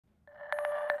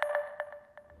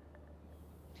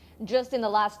Just in the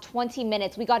last 20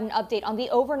 minutes, we got an update on the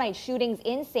overnight shootings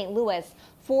in St. Louis.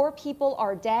 4 people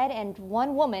are dead and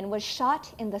 1 woman was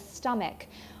shot in the stomach.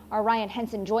 Our Ryan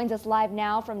Henson joins us live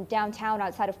now from downtown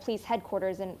outside of police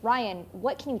headquarters. And Ryan,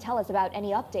 what can you tell us about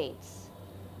any updates?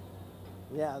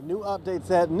 Yeah, new updates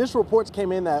said initial reports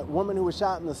came in that woman who was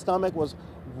shot in the stomach was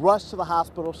rushed to the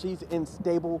hospital. She's in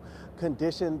stable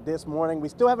condition this morning. We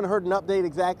still haven't heard an update,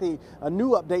 exactly a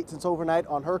new update since overnight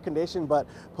on her condition, but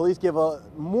police give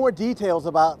more details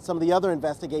about some of the other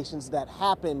investigations that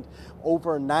happened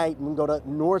overnight. We can go to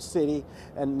North City,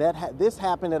 and this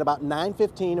happened at about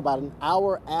 9:15, about an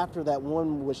hour after that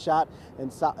woman was shot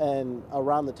and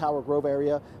around the Tower Grove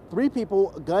area. 3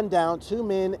 people gunned down, 2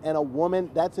 men and a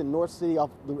woman. That's in North City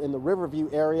in the Riverview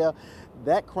area.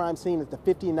 That crime scene is the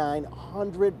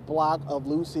 5900 block of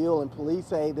Lucille, and police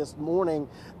say this morning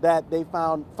that they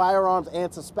found firearms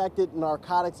and suspected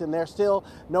narcotics in there. Still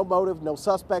no motive, no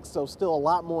suspects, so still a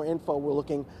lot more info we're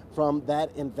looking from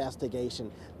that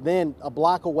investigation. Then a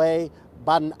block away,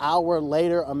 about an hour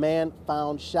later, a man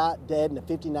found shot dead in the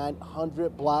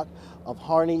 5900 block of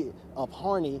Harney.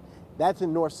 That's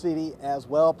in North City as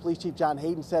well. Police Chief John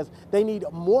Hayden says they need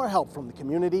more help from the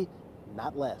community,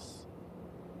 not less.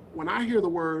 When I hear the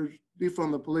word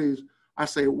defund the police, I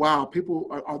say, wow,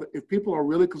 if people are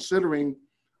really considering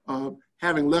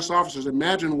having less officers,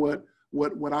 imagine what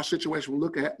our situation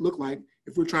would look like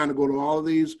if we're trying to go to all of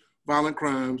these violent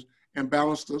crimes and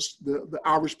balance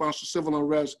our response to civil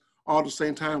unrest all at the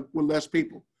same time with less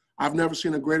people. I've never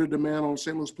seen a greater demand on a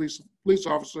St. Louis police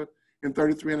officer in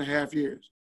 33 and a half years.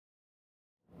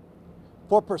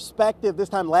 For perspective, this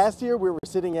time last year, we were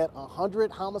sitting at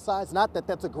 100 homicides. Not that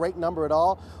that's a great number at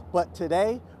all, but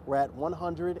today we're at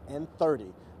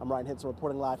 130. I'm Ryan Henson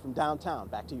reporting live from downtown.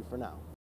 Back to you for now.